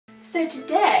So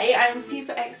today I'm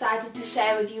super excited to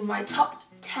share with you my top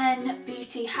 10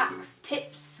 beauty hacks,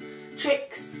 tips,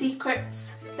 tricks,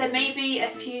 secrets. There may be a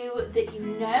few that you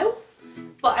know,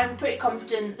 but I'm pretty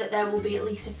confident that there will be at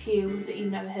least a few that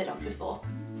you've never heard of before.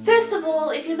 First of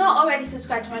all, if you're not already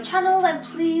subscribed to my channel, then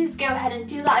please go ahead and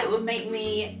do that. It would make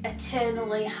me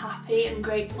eternally happy and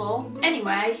grateful.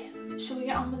 Anyway, shall we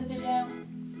get on with the video?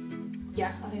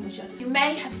 Yeah, I think we should. You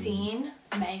may have seen,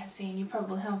 you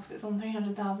probably have because it's on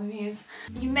 300,000 views.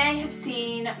 You may have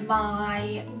seen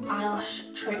my eyelash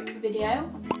trick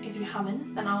video. If you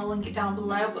haven't, then I will link it down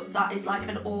below, but that is like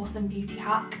an awesome beauty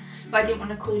hack. But I didn't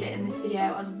want to include it in this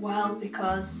video as well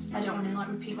because I don't want to like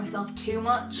repeat myself too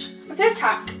much. My first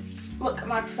hack, look at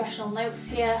my professional notes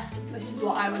here. This is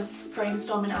what I was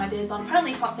brainstorming ideas on.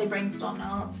 Apparently you can't say brainstorm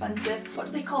now, that's offensive. What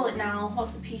do they call it now?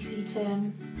 What's the PC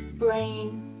term?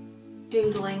 Brain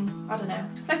doodling, I don't know.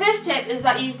 My first tip is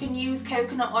that you can use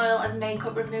coconut oil as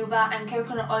makeup remover, and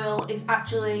coconut oil is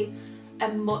actually a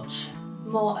much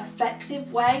more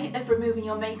effective way of removing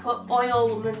your makeup.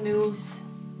 Oil removes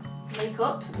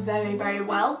makeup very, very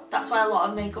well. That's why a lot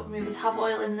of makeup removers have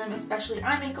oil in them, especially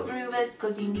eye makeup removers,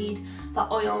 because you need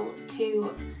that oil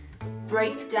to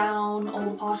break down all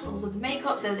the particles of the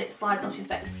makeup so that it slides off your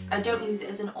face. I don't use it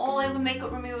as an all-over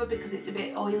makeup remover because it's a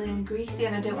bit oily and greasy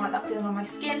and I don't like that feeling on my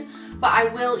skin, but I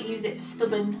will use it for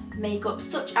stubborn makeup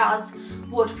such as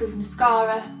waterproof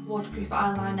mascara, waterproof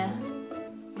eyeliner,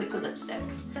 liquid lipstick.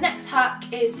 The next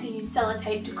hack is to use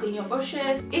sellotape to clean your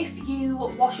brushes. If you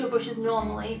wash your brushes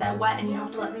normally, they're wet and you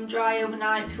have to let them dry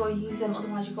overnight before you use them,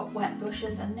 otherwise you've got wet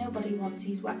brushes, and nobody wants to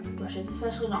use wet brushes,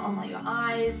 especially not on like your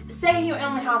eyes. Say you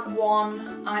only have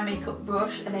one eye makeup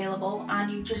brush available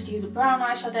and you just use a brown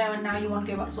eyeshadow and now you want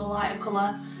to go back to a lighter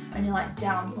colour and you're like,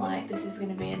 damn, like this is going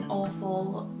to be an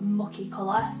awful mucky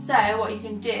colour. So what you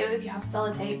can do, if you have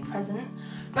sellotape present,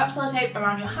 wrap sellotape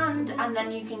around your hand and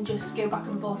then you can just go back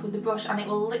and forth with the brush and it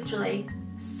will literally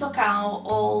suck out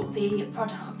all the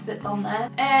product that's on there.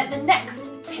 The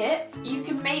next tip, you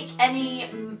can make any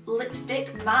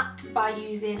lipstick matte by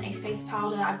using a face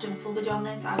powder. I've done a full video on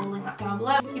this, I will link that down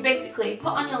below. You basically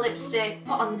put on your lipstick,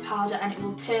 put on the powder, and it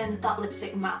will turn that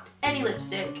lipstick matte. Any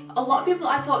lipstick. A lot of people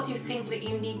I talk to think that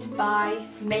you need to buy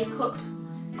makeup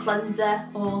cleanser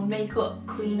or makeup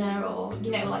cleaner or,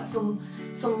 you know, like some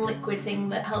liquid thing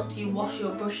that helps you wash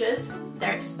your brushes.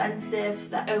 They're expensive,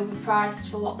 they're overpriced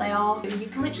for what they are. You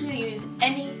can literally use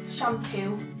any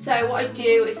shampoo. So what I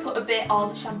do is put a bit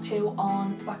of shampoo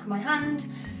on the back of my hand,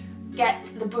 get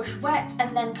the brush wet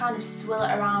and then kind of swirl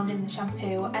it around in the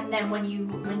shampoo, and then when you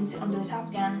rinse it under the tap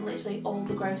again, literally all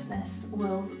the grossness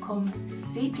will come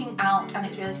seeping out and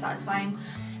it's really satisfying.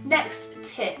 Next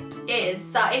tip is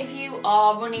that if you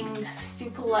are running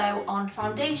super low on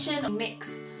foundation,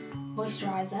 mix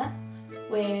moisturiser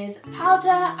with powder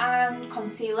and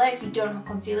concealer. If you don't have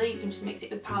concealer, you can just mix it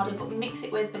with powder, but mix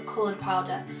it with the coloured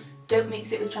powder. Don't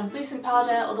mix it with translucent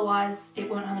powder, otherwise it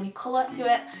won't have any colour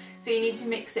to it. So you need to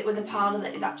mix it with a powder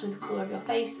that is actually the colour of your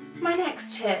face. My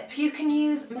next tip, you can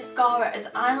use mascara as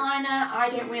eyeliner. I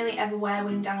don't really ever wear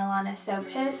winged eyeliner, so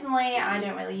personally I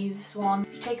don't really use this one.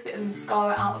 You take a bit of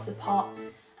mascara out of the pot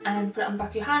and put it on the back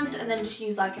of your hand and then just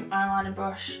use like an eyeliner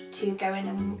brush to go in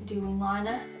and do wing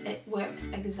liner. It works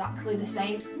exactly the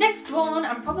same. Next one,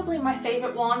 and probably my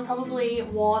favourite one, probably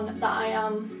one that I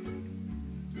am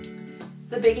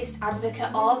the biggest advocate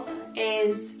of,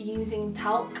 is using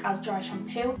talc as dry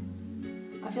shampoo.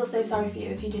 I feel so sorry for you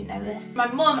if you didn't know this. My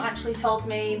mum actually told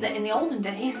me that in the olden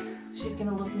days, she's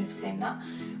gonna love me for saying that,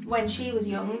 when she was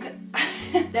young,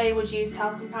 they would use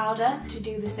talcum powder to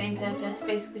do the same purpose.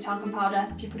 Basically talcum powder,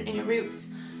 if you put it in your roots,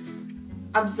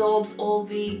 absorbs all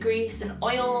the grease and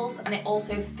oils, and it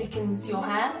also thickens your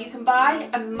hair. You can buy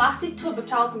a massive tub of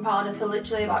talcum powder for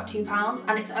literally about £2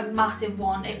 and it's a massive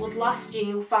one. It would last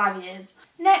you 5 years.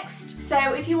 Next,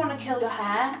 so if you want to kill your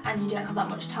hair and you don't have that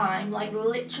much time, like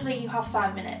literally you have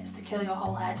 5 minutes to kill your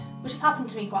whole head, which has happened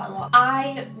to me quite a lot.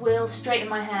 I will straighten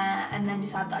my hair and then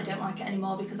decide that I don't like it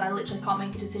anymore because I literally can't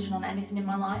make a decision on anything in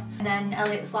my life. And then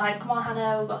Elliot's like, come on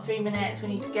Hannah, we've got 3 minutes, we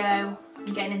need to go.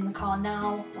 I'm getting in the car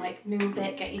now, like move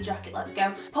it, get your jacket, let's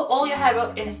go. Put all your hair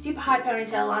up in a super high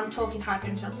ponytail. I'm talking high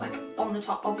ponytails, like on the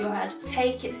top of your head.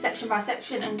 Take it section by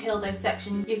section and curl those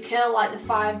sections. You curl like the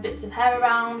 5 bits of hair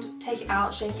around, take it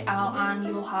out, shake it out, and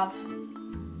you will have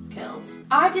curls.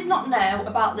 I did not know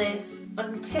about this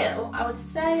until, I would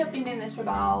say I've been doing this for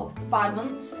about 5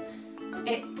 months.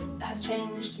 It has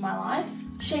changed my life.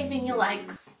 Shaving your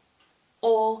legs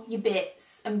or your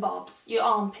bits and bobs, your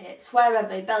armpits,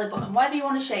 wherever, belly button, wherever you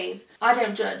want to shave. I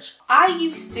don't judge. I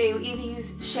used to either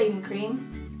use shaving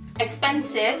cream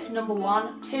Expensive, number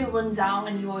one. 2, runs out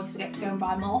and you always forget to go and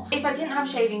buy more. If I didn't have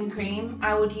shaving cream,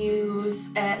 I would use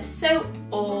soap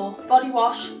or body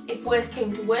wash. If worst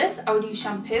came to worst, I would use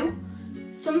shampoo.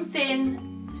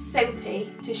 Something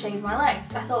soapy to shave my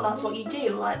legs. I thought that's what you do,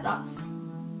 like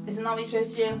isn't that what you're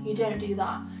supposed to do? You don't do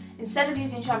that. Instead of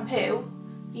using shampoo,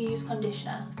 you use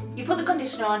conditioner. You put the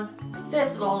conditioner on,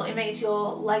 first of all, it makes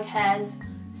your leg hairs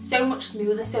so much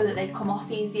smoother so that they come off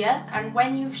easier, and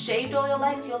when you've shaved all your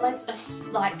legs are like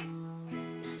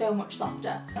so much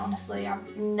softer. Honestly,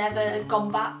 I've never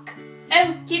gone back.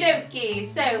 Okie dokie,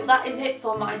 so that is it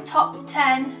for my top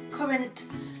 10 current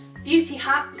beauty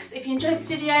hacks. If you enjoyed this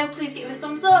video, please give it a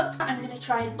thumbs up. I'm going to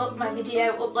try and up my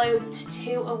video uploads to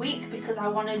 2 a week because I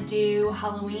want to do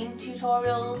Halloween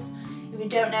tutorials. If you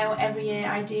don't know, every year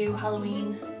I do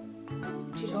Halloween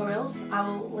tutorials. I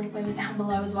will link those down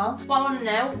below as well. But I want to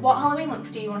know, what Halloween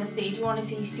looks do you want to see? Do you want to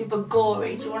see super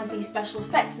gory? Do you want to see special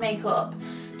effects makeup?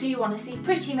 Do you want to see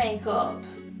pretty makeup?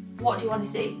 What do you want to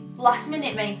see? Last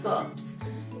minute makeups?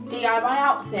 DIY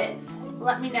outfits?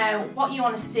 Let me know what you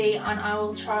want to see and I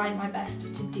will try my best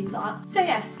to do that. So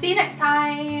yeah, see you next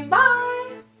time.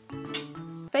 Bye!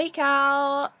 Fake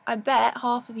out. I bet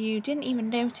half of you didn't even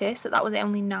notice that was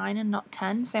only 9 and not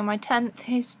 10. So my 10th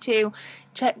is to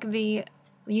check the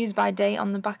use by date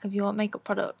on the back of your makeup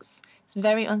products. It's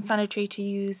very unsanitary to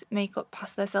use makeup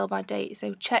past their sell by date,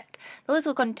 so check the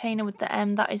little container with the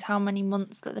M. That is how many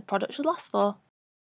months that the product should last for.